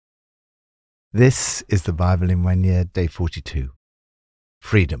This is the Bible in 1 Year, Day 42.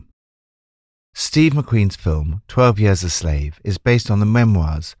 Freedom. Steve McQueen's film, 12 Years a Slave, is based on the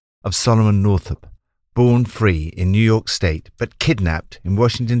memoirs of Solomon Northup, born free in New York State but kidnapped in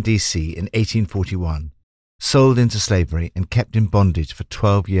Washington, D.C. in 1841, sold into slavery and kept in bondage for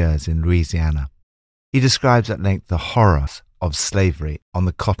 12 years in Louisiana. He describes at length the horrors of slavery on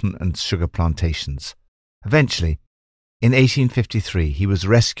the cotton and sugar plantations. Eventually, in 1853, he was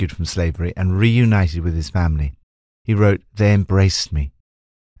rescued from slavery and reunited with his family. He wrote, "They embraced me,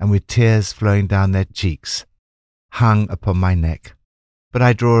 and with tears flowing down their cheeks, hung upon my neck. But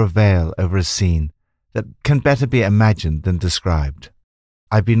I draw a veil over a scene that can better be imagined than described.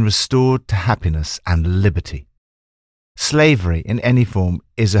 I've been restored to happiness and liberty." Slavery in any form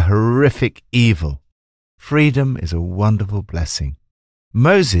is a horrific evil. Freedom is a wonderful blessing.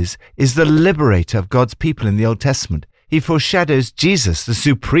 Moses is the liberator of God's people in the Old Testament. He foreshadows Jesus, the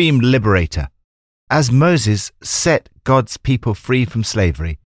supreme liberator. As Moses set God's people free from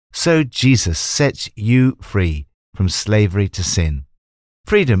slavery, so Jesus sets you free from slavery to sin.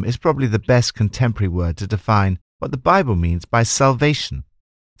 Freedom is probably the best contemporary word to define what the Bible means by salvation.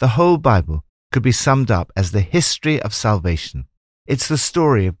 The whole Bible could be summed up as the history of salvation. It's the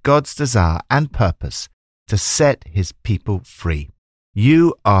story of God's desire and purpose to set his people free.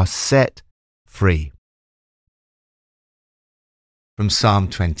 You are set free. From Psalm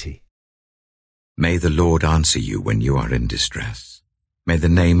 20. May the Lord answer you when you are in distress. May the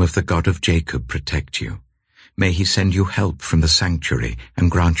name of the God of Jacob protect you. May he send you help from the sanctuary and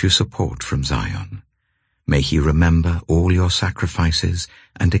grant you support from Zion. May he remember all your sacrifices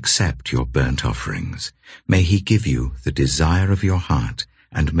and accept your burnt offerings. May he give you the desire of your heart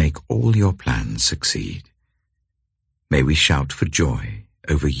and make all your plans succeed. May we shout for joy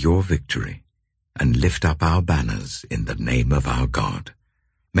over your victory and lift up our banners in the name of our God.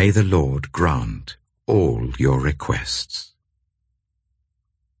 May the Lord grant all your requests.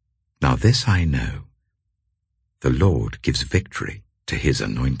 Now this I know, the Lord gives victory to his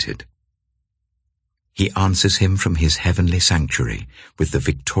anointed. He answers him from his heavenly sanctuary with the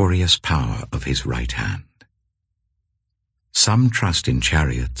victorious power of his right hand. Some trust in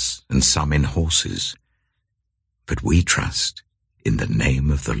chariots and some in horses, but we trust in the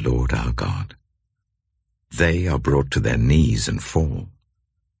name of the Lord our God. They are brought to their knees and fall,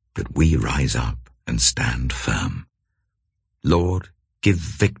 but we rise up and stand firm. Lord, give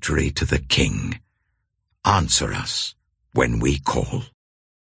victory to the King. Answer us when we call.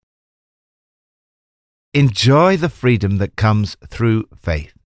 Enjoy the freedom that comes through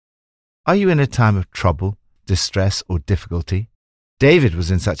faith. Are you in a time of trouble, distress, or difficulty? David was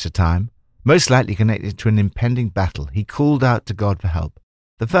in such a time, most likely connected to an impending battle. He called out to God for help.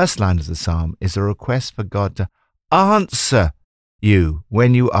 The first line of the psalm is a request for God to answer you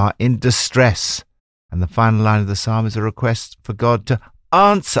when you are in distress. And the final line of the psalm is a request for God to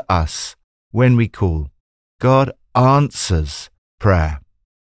answer us when we call. God answers prayer.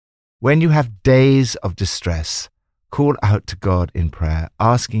 When you have days of distress, call out to God in prayer,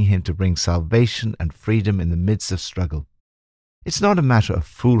 asking him to bring salvation and freedom in the midst of struggle. It's not a matter of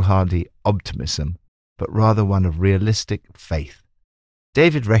foolhardy optimism, but rather one of realistic faith.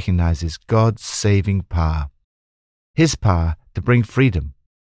 David recognizes God's saving power, his power to bring freedom.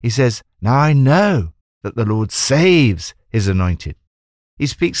 He says, "Now I know that the Lord saves his anointed." He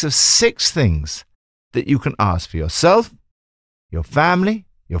speaks of 6 things that you can ask for yourself, your family,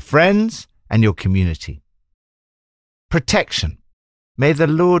 your friends, and your community. Protection. May the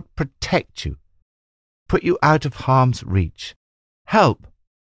Lord protect you, put you out of harm's reach. Help.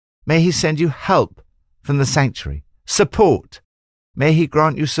 May he send you help from the sanctuary. Support. May he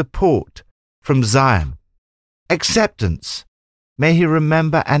grant you support from Zion. Acceptance. May he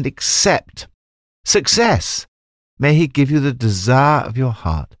remember and accept. Success. May he give you the desire of your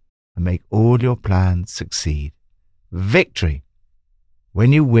heart and make all your plans succeed. Victory.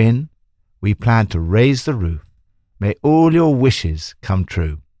 When you win, we plan to raise the roof. May all your wishes come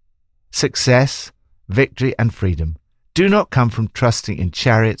true. Success, victory, and freedom do not come from trusting in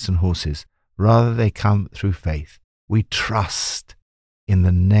chariots and horses. Rather, they come through faith. We trust in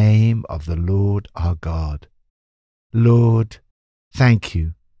the name of the Lord our God. Lord, thank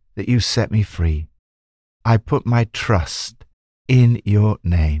you that you set me free. I put my trust in your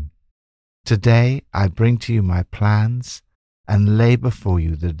name. Today I bring to you my plans and lay before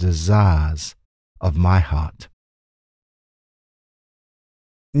you the desires of my heart.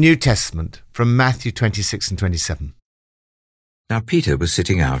 New Testament from Matthew 26 and 27. Now Peter was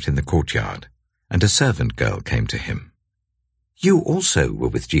sitting out in the courtyard, and a servant girl came to him. "You also were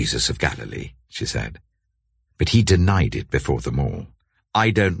with Jesus of Galilee," she said. But he denied it before them all.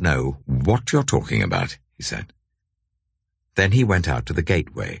 "I don't know what you're talking about," he said. Then he went out to the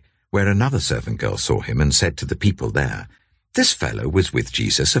gateway, where another servant girl saw him and said to the people there, "This fellow was with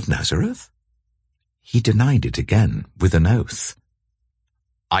Jesus of Nazareth." He denied it again with an oath.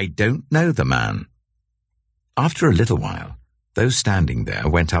 "I don't know the man." After a little while, those standing there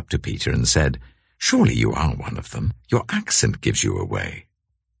went up to Peter and said, "Surely you are one of them. Your accent gives you away."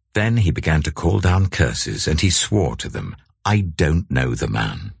 Then he began to call down curses, and he swore to them, "I don't know the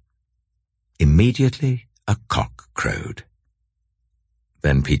man." Immediately a cock crowed.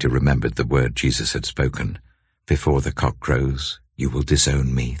 Then Peter remembered the word Jesus had spoken, "Before the cock crows, you will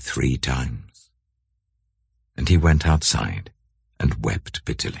disown me 3 times." And he went outside and wept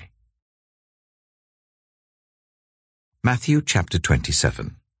bitterly. Matthew chapter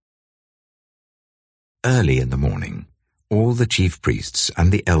 27. Early in the morning, all the chief priests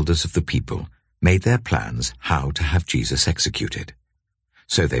and the elders of the people made their plans how to have Jesus executed.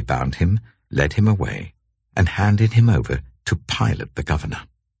 So they bound him, led him away, and handed him over to Pilate the governor.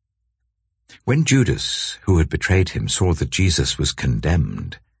 When Judas, who had betrayed him, saw that Jesus was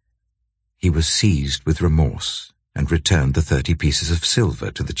condemned, he was seized with remorse and returned the 30 pieces of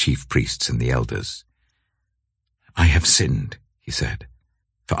silver to the chief priests and the elders. "I have sinned," he said,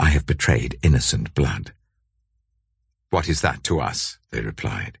 "for I have betrayed innocent blood." "What is that to us?" they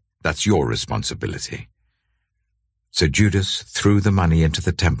replied. "That's your responsibility." So Judas threw the money into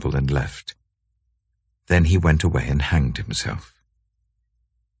the temple and left. Then he went away and hanged himself.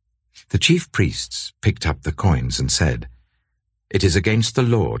 The chief priests picked up the coins and said, "It is against the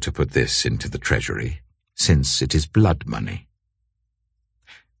law to put this into the treasury, since it is blood money."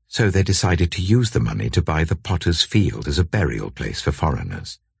 So they decided to use the money to buy the potter's field as a burial place for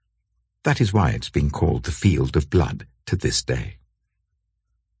foreigners. That is why it's been called the Field of Blood to this day.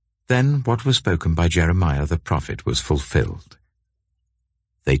 Then what was spoken by Jeremiah the prophet was fulfilled.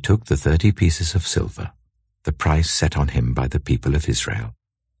 They took the 30 pieces of silver, the price set on him by the people of Israel,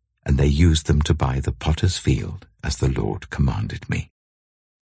 and they used them to buy the potter's field as the Lord commanded me.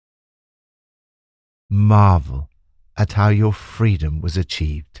 Marvel at how your freedom was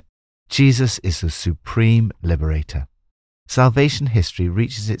achieved. Jesus is the supreme liberator. Salvation history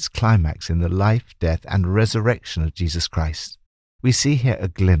reaches its climax in the life, death, and resurrection of Jesus Christ. We see here a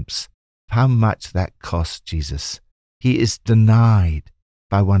glimpse of how much that cost Jesus. He is denied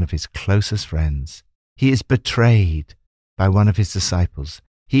by one of his closest friends. He is betrayed by one of his disciples.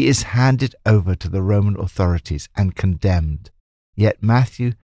 He is handed over to the Roman authorities and condemned. Yet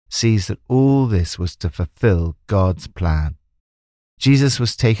Matthew sees that all this was to fulfill God's plan. Jesus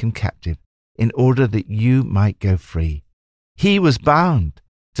was taken captive in order that you might go free. He was bound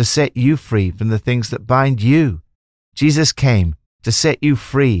to set you free from the things that bind you. Jesus came to set you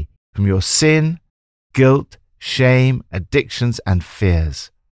free from your sin, guilt, shame, addictions, and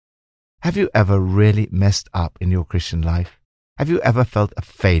fears. Have you ever really messed up in your Christian life? Have you ever felt a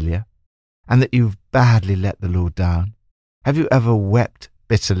failure and that you've badly let the Lord down? Have you ever wept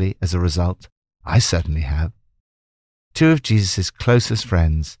bitterly as a result? I certainly have. 2 of Jesus' closest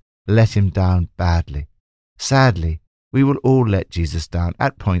friends let him down badly. Sadly, we will all let Jesus down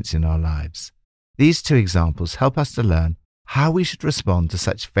at points in our lives. These 2 examples help us to learn how we should respond to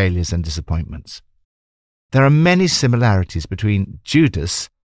such failures and disappointments. There are many similarities between Judas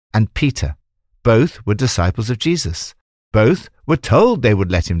and Peter. Both were disciples of Jesus. Both were told they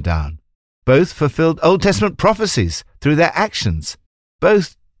would let him down. Both fulfilled Old Testament prophecies through their actions.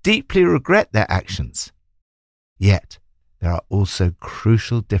 Both deeply regret their actions. Yet, there are also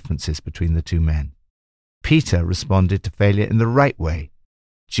crucial differences between the 2 men. Peter responded to failure in the right way.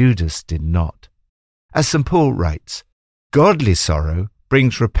 Judas did not. As St. Paul writes, "Godly sorrow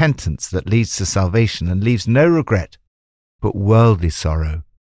brings repentance that leads to salvation and leaves no regret, but worldly sorrow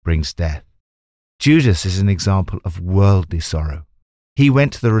brings death." Judas is an example of worldly sorrow. He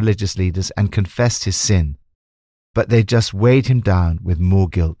went to the religious leaders and confessed his sin, but they just weighed him down with more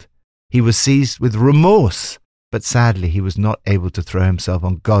guilt. He was seized with remorse, but sadly he was not able to throw himself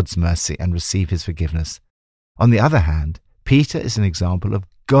on God's mercy and receive his forgiveness. On the other hand, Peter is an example of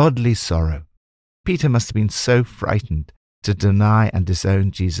godly sorrow. Peter must have been so frightened to deny and disown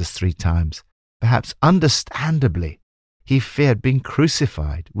Jesus 3 times. Perhaps understandably, he feared being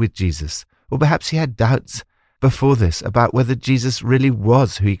crucified with Jesus, or perhaps he had doubts before this about whether Jesus really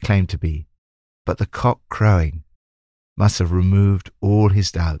was who he claimed to be. But the cock crowing must have removed all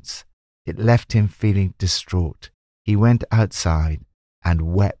his doubts. It left him feeling distraught. He went outside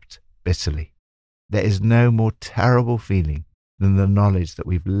and wept bitterly. There is no more terrible feeling than the knowledge that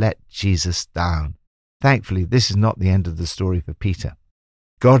we've let Jesus down. Thankfully, this is not the end of the story for Peter.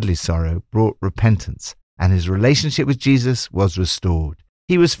 Godly sorrow brought repentance and his relationship with Jesus was restored.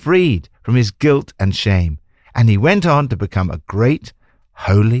 He was freed from his guilt and shame, and he went on to become a great,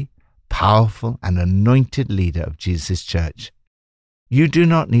 holy, powerful, and anointed leader of Jesus' church. You do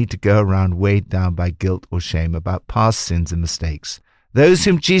not need to go around weighed down by guilt or shame about past sins and mistakes. Those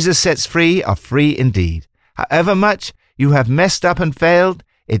whom Jesus sets free are free indeed. However much you have messed up and failed,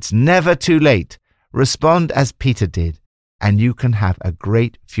 it's never too late. Respond as Peter did, and you can have a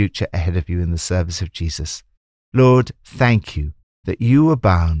great future ahead of you in the service of Jesus. Lord, thank you that you were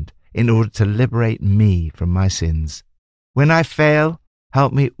bound in order to liberate me from my sins. When I fail,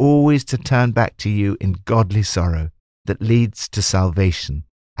 help me always to turn back to you in godly sorrow that leads to salvation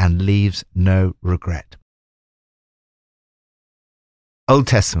and leaves no regret. Old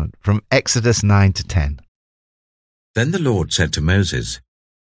Testament, from Exodus 9 to 10. Then the Lord said to Moses,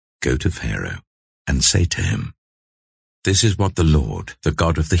 "Go to Pharaoh and say to him, 'This is what the Lord, the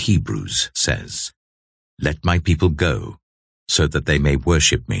God of the Hebrews, says. Let my people go, so that they may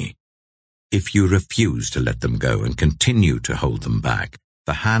worship me. If you refuse to let them go and continue to hold them back,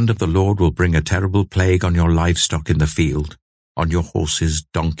 the hand of the Lord will bring a terrible plague on your livestock in the field, on your horses,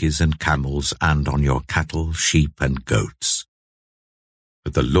 donkeys, and camels, and on your cattle, sheep, and goats.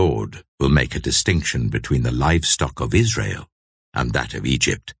 But the Lord will make a distinction between the livestock of Israel and that of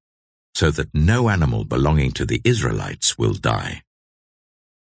Egypt, so that no animal belonging to the Israelites will die.'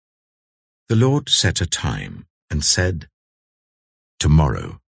 The Lord set a time and said,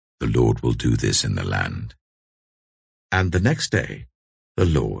 'Tomorrow the Lord will do this in the land.' And the next day the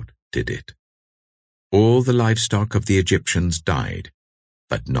Lord did it. All the livestock of the Egyptians died,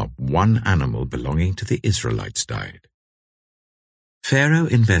 but not one animal belonging to the Israelites died. Pharaoh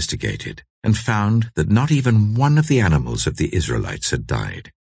investigated and found that not even one of the animals of the Israelites had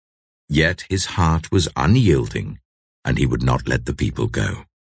died. Yet his heart was unyielding, and he would not let the people go.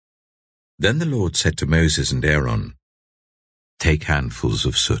 Then the Lord said to Moses and Aaron, 'Take handfuls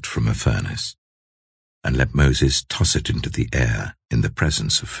of soot from a furnace, and let Moses toss it into the air in the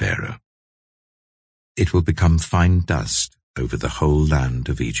presence of Pharaoh. It will become fine dust over the whole land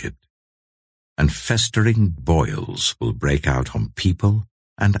of Egypt, and festering boils will break out on people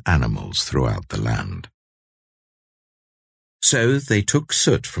and animals throughout the land.' So they took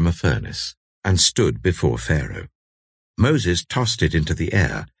soot from a furnace and stood before Pharaoh. Moses tossed it into the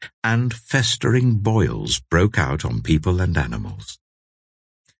air, and festering boils broke out on people and animals.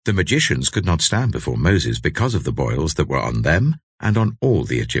 The magicians could not stand before Moses because of the boils that were on them and on all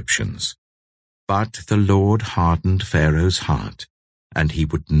the Egyptians. But the Lord hardened Pharaoh's heart, and he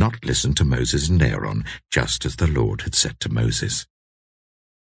would not listen to Moses and Aaron, just as the Lord had said to Moses.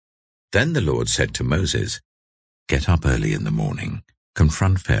 Then the Lord said to Moses, 'Get up early in the morning,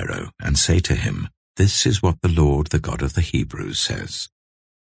 confront Pharaoh, and say to him, "This is what the Lord, the God of the Hebrews, says.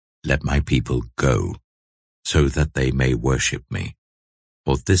 Let my people go, so that they may worship me.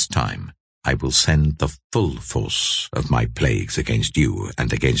 For this time I will send the full force of my plagues against you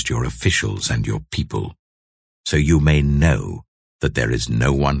and against your officials and your people, so you may know that there is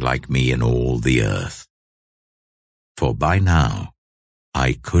no one like me in all the earth. For by now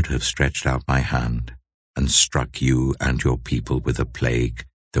I could have stretched out my hand and struck you and your people with a plague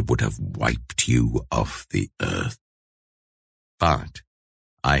that would have wiped you off the earth. But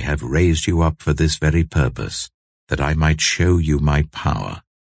I have raised you up for this very purpose, that I might show you my power,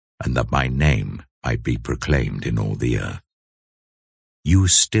 and that my name might be proclaimed in all the earth. You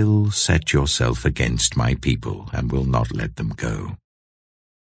still set yourself against my people, and will not let them go.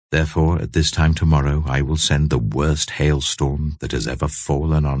 Therefore, at this time tomorrow I will send the worst hailstorm that has ever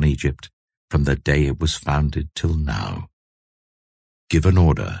fallen on Egypt, from the day it was founded till now. Give an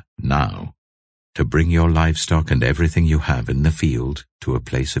order, now, to bring your livestock and everything you have in the field to a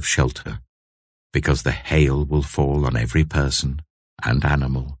place of shelter, because the hail will fall on every person and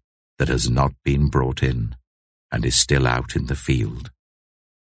animal that has not been brought in and is still out in the field,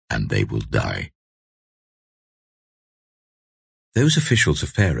 and they will die." Those officials of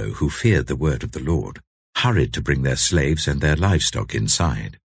Pharaoh who feared the word of the Lord hurried to bring their slaves and their livestock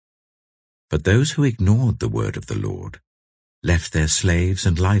inside. But those who ignored the word of the Lord left their slaves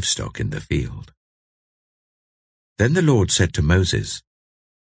and livestock in the field. Then the Lord said to Moses,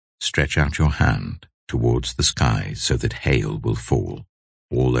 "Stretch out your hand towards the sky so that hail will fall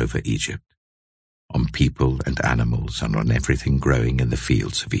all over Egypt, on people and animals and on everything growing in the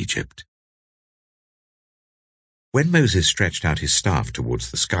fields of Egypt." When Moses stretched out his staff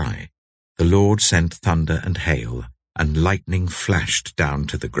towards the sky, the Lord sent thunder and hail, and lightning flashed down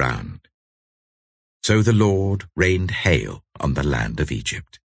to the ground. So the Lord rained hail on the land of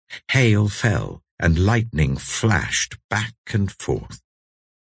Egypt. Hail fell, and lightning flashed back and forth.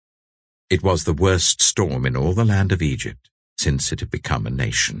 It was the worst storm in all the land of Egypt since it had become a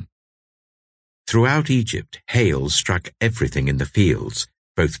nation. Throughout Egypt, hail struck everything in the fields,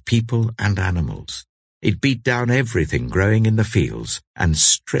 both people and animals. It beat down everything growing in the fields and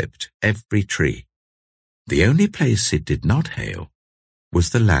stripped every tree. The only place it did not hail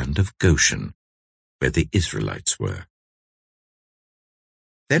was the land of Goshen, where the Israelites were.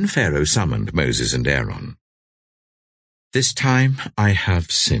 Then Pharaoh summoned Moses and Aaron. "This time I have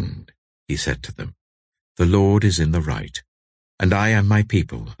sinned," he said to them. "The Lord is in the right, and I and my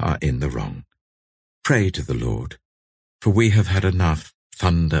people are in the wrong. Pray to the Lord, for we have had enough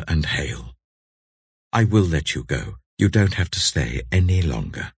thunder and hail. I will let you go. You don't have to stay any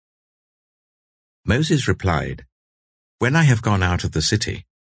longer." Moses replied, "When I have gone out of the city,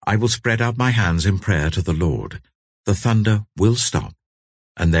 I will spread out my hands in prayer to the Lord. The thunder will stop,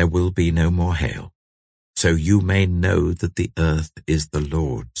 and there will be no more hail, so you may know that the earth is the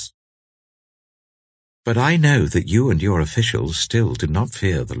Lord's. But I know that you and your officials still do not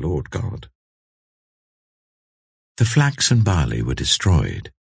fear the Lord God." The flax and barley were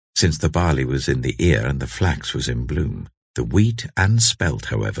destroyed, since the barley was in the ear and the flax was in bloom. The wheat and spelt,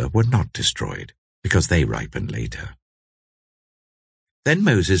 however, were not destroyed, because they ripened later. Then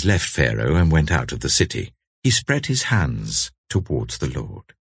Moses left Pharaoh and went out of the city. He spread his hands towards the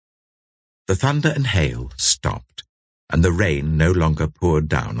Lord. The thunder and hail stopped, and the rain no longer poured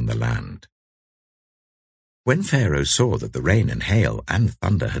down on the land. When Pharaoh saw that the rain and hail and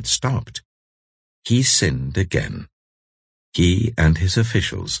thunder had stopped, he sinned again. He and his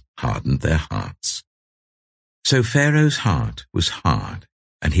officials hardened their hearts. So Pharaoh's heart was hard,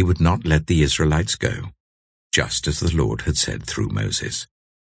 and he would not let the Israelites go, just as the Lord had said through Moses.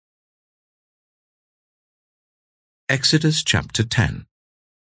 Exodus chapter 10.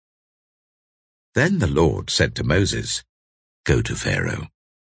 Then the Lord said to Moses, "Go to Pharaoh,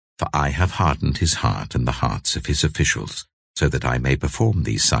 for I have hardened his heart and the hearts of his officials, so that I may perform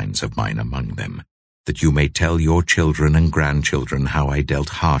these signs of mine among them, that you may tell your children and grandchildren how I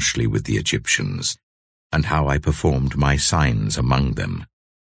dealt harshly with the Egyptians, and how I performed my signs among them,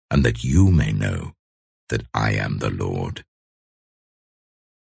 and that you may know that I am the Lord."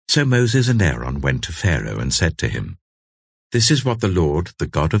 So Moses and Aaron went to Pharaoh and said to him, "This is what the Lord, the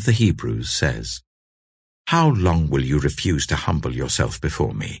God of the Hebrews, says. How long will you refuse to humble yourself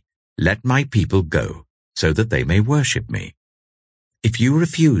before me? Let my people go, so that they may worship me. If you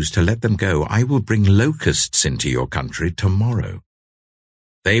refuse to let them go, I will bring locusts into your country tomorrow.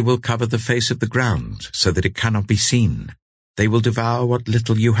 They will cover the face of the ground so that it cannot be seen. They will devour what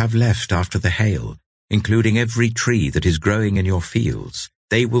little you have left after the hail, including every tree that is growing in your fields.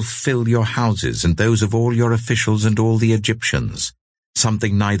 They will fill your houses and those of all your officials and all the Egyptians,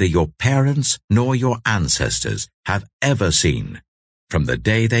 something neither your parents nor your ancestors have ever seen, from the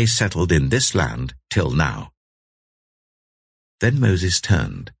day they settled in this land till now." Then Moses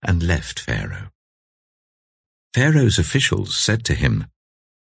turned and left Pharaoh. Pharaoh's officials said to him,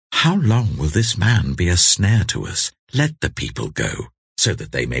 "How long will this man be a snare to us? Let the people go, so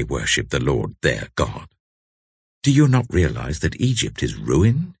that they may worship the Lord their God. Do you not realize that Egypt is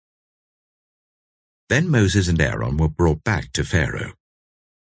ruined?" Then Moses and Aaron were brought back to Pharaoh.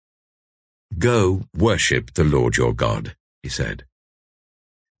 "Go worship the Lord your God," he said.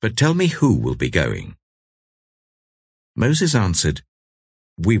 "But tell me who will be going." Moses answered,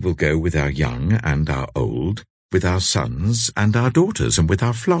 "We will go with our young and our old, with our sons and our daughters, and with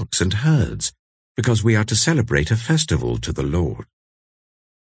our flocks and herds, because we are to celebrate a festival to the Lord."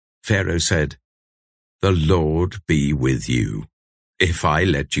 Pharaoh said, "The Lord be with you, if I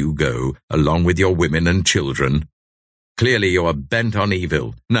let you go, along with your women and children. Clearly you are bent on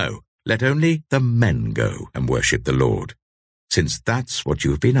evil. No, let only the men go and worship the Lord, since that's what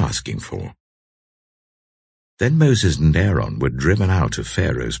you have been asking for." Then Moses and Aaron were driven out of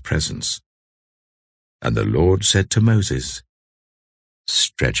Pharaoh's presence. And the Lord said to Moses,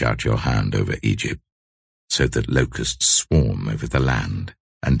 "Stretch out your hand over Egypt, so that locusts swarm over the land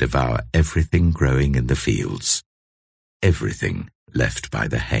and devour everything growing in the fields, everything left by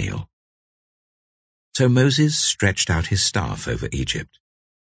the hail." So Moses stretched out his staff over Egypt,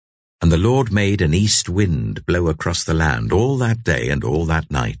 and the Lord made an east wind blow across the land all that day and all that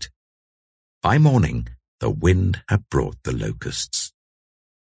night. By morning, the wind had brought the locusts.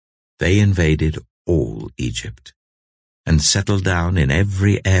 They invaded all Egypt, and settled down in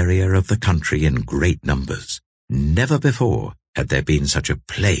every area of the country in great numbers. Never before had there been such a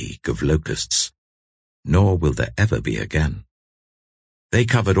plague of locusts, nor will there ever be again. They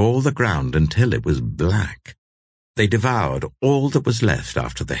covered all the ground until it was black. They devoured all that was left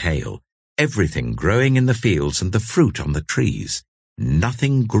after the hail, everything growing in the fields and the fruit on the trees.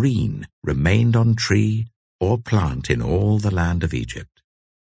 nothing green remained on tree or plant in all the land of Egypt.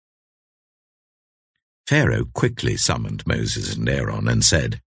 Pharaoh quickly summoned Moses and Aaron and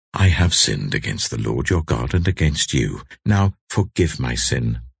said, "I have sinned against the Lord your God and against you. Now forgive my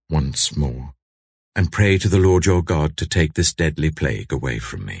sin once more, and pray to the Lord your God to take this deadly plague away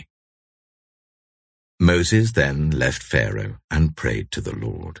from me." Moses then left Pharaoh and prayed to the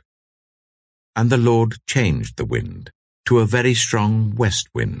Lord. And the Lord changed the wind to a very strong west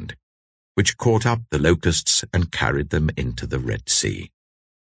wind, which caught up the locusts and carried them into the Red Sea.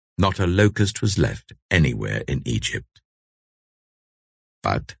 Not a locust was left anywhere in Egypt.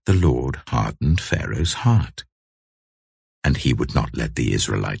 But the Lord hardened Pharaoh's heart, and he would not let the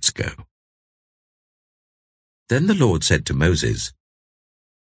Israelites go. Then the Lord said to Moses,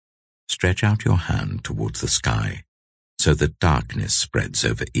 "Stretch out your hand towards the sky, so that darkness spreads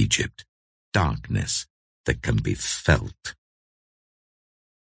over Egypt, darkness that can be felt."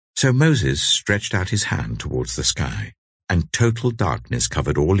 So Moses stretched out his hand towards the sky, and total darkness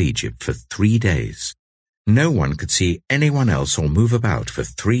covered all Egypt for 3 days. No one could see anyone else or move about for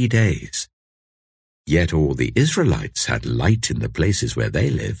 3 days. Yet all the Israelites had light in the places where they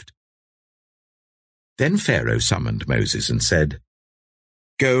lived. Then Pharaoh summoned Moses and said,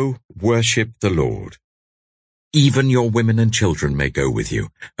 "Go worship the Lord. Even your women and children may go with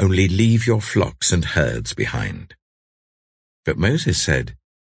you, only leave your flocks and herds behind." But Moses said,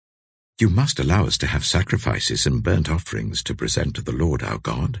 "You must allow us to have sacrifices and burnt offerings to present to the Lord our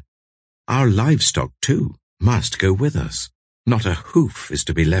God. Our livestock, too, must go with us. Not a hoof is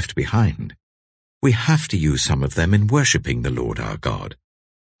to be left behind. We have to use some of them in worshipping the Lord our God.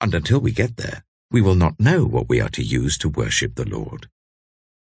 And until we get there, we will not know what we are to use to worship the Lord."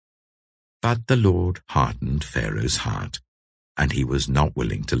 But the Lord hardened Pharaoh's heart, and he was not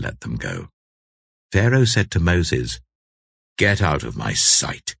willing to let them go. Pharaoh said to Moses, "Get out of my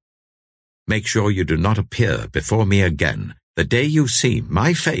sight. Make sure you do not appear before me again. The day you see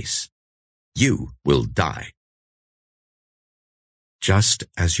my face, you will die." "Just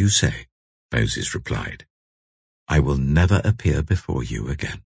as you say," Moses replied. "I will never appear before you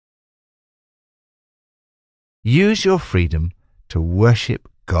again." Use your freedom to worship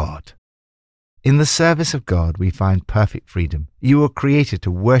God. In the service of God, we find perfect freedom. You were created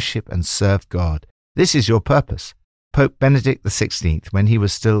to worship and serve God. This is your purpose. Pope Benedict XVI, when he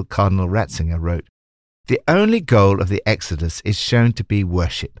was still Cardinal Ratzinger, wrote, "The only goal of the Exodus is shown to be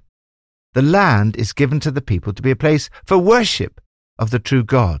worship. The land is given to the people to be a place for worship of the true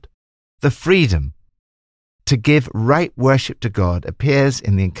God. The freedom to give right worship to God appears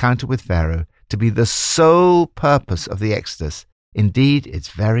in the encounter with Pharaoh to be the sole purpose of the Exodus, indeed its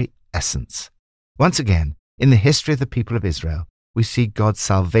very essence." Once again, in the history of the people of Israel, we see God's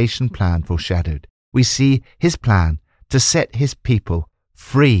salvation plan foreshadowed. We see his plan to set his people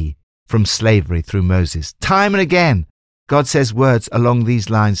free from slavery through Moses. Time and again, God says words along these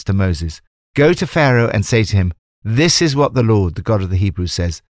lines to Moses. "Go to Pharaoh and say to him, 'This is what the Lord, the God of the Hebrews,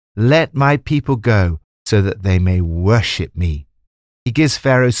 says. Let my people go so that they may worship me.'" He gives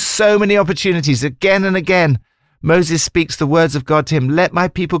Pharaoh so many opportunities again and again. Moses speaks the words of God to him. "Let my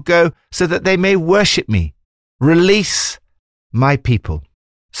people go so that they may worship me. Release my people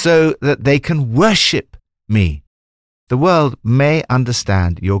so that they can worship me." The world may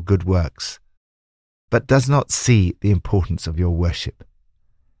understand your good works, but does not see the importance of your worship.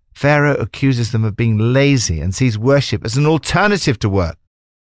 Pharaoh accuses them of being lazy and sees worship as an alternative to work.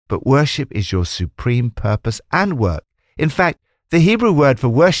 But worship is your supreme purpose and work. In fact, the Hebrew word for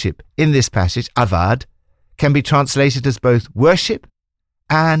worship in this passage, avad, can be translated as both worship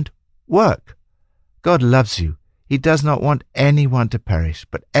and work. God loves you. He does not want anyone to perish,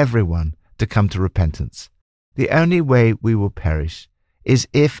 but everyone to come to repentance. The only way we will perish is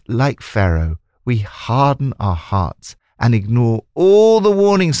if, like Pharaoh, we harden our hearts and ignore all the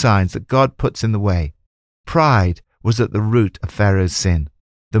warning signs that God puts in the way. Pride was at the root of Pharaoh's sin.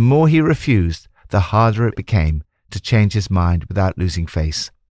 The more he refused, the harder it became to change his mind without losing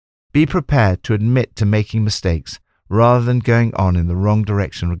face. Be prepared to admit to making mistakes rather than going on in the wrong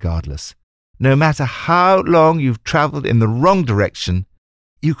direction regardless. No matter how long you've traveled in the wrong direction,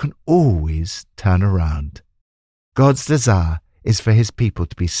 you can always turn around. God's desire is for his people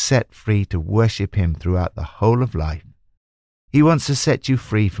to be set free to worship him throughout the whole of life. He wants to set you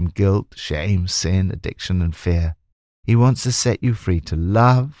free from guilt, shame, sin, addiction, and fear. He wants to set you free to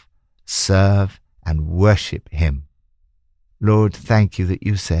love, serve, and worship him. Lord, thank you that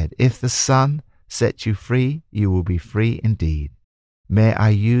you said, "If the Son sets you free, you will be free indeed." May I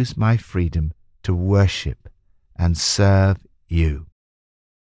use my freedom to worship and serve you.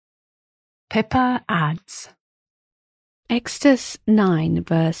 Pippa adds, Exodus 9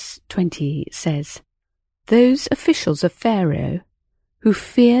 verse 20 says, "Those officials of Pharaoh who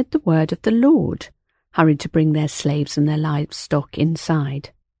feared the word of the Lord hurried to bring their slaves and their livestock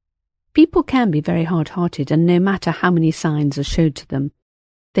inside." People can be very hard-hearted, and no matter how many signs are showed to them,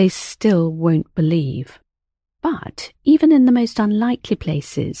 they still won't believe. But even in the most unlikely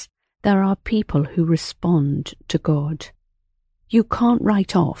places, there are people who respond to God. You can't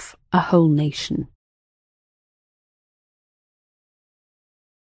write off a whole nation.